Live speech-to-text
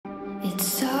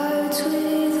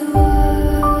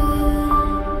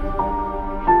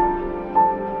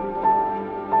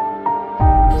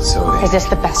Is this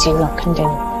the best you lot can do?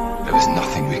 There was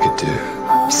nothing we could do.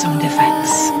 Some defense.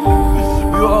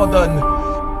 We all done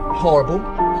horrible,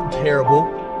 terrible,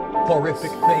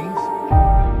 horrific things.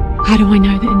 How do I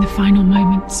know that in the final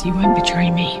moments you won't betray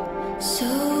me?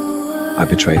 I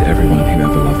betrayed everyone who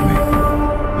ever loved me,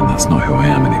 and that's not who I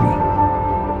am anymore.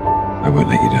 I won't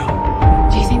let you down.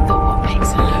 Do you think that what makes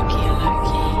a Loki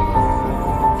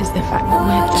is the fact that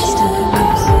we're destined to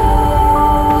lose?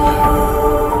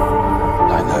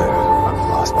 I know I'm the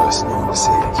last person you want to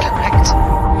see. Correct.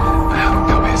 I haven't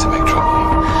come here to make trouble.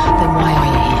 Then why are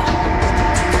you here?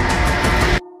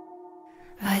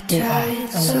 I tried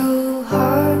so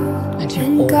hard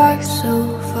and got so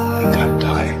far. Don't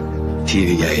die.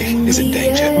 TVA is in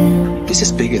danger. This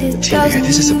is bigger than the TVA.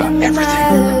 This is about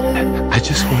everything. I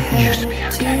just want you to be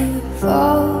okay.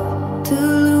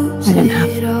 I don't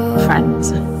have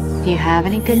friends. Do you have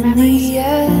any good memories?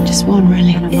 Just one,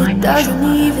 really. None of mine. Doesn't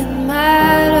even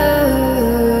matter.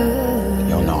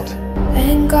 You're not.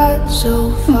 And got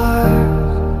so far,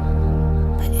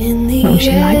 but in the What was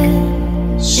she like?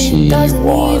 end, She it doesn't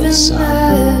was even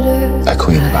matter. a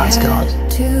queen of Asgard.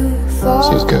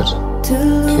 She was good,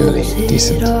 purely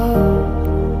decent.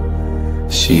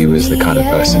 She was the kind of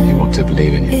person you want to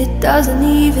believe in you. It doesn't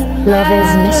even Love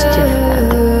is mischief.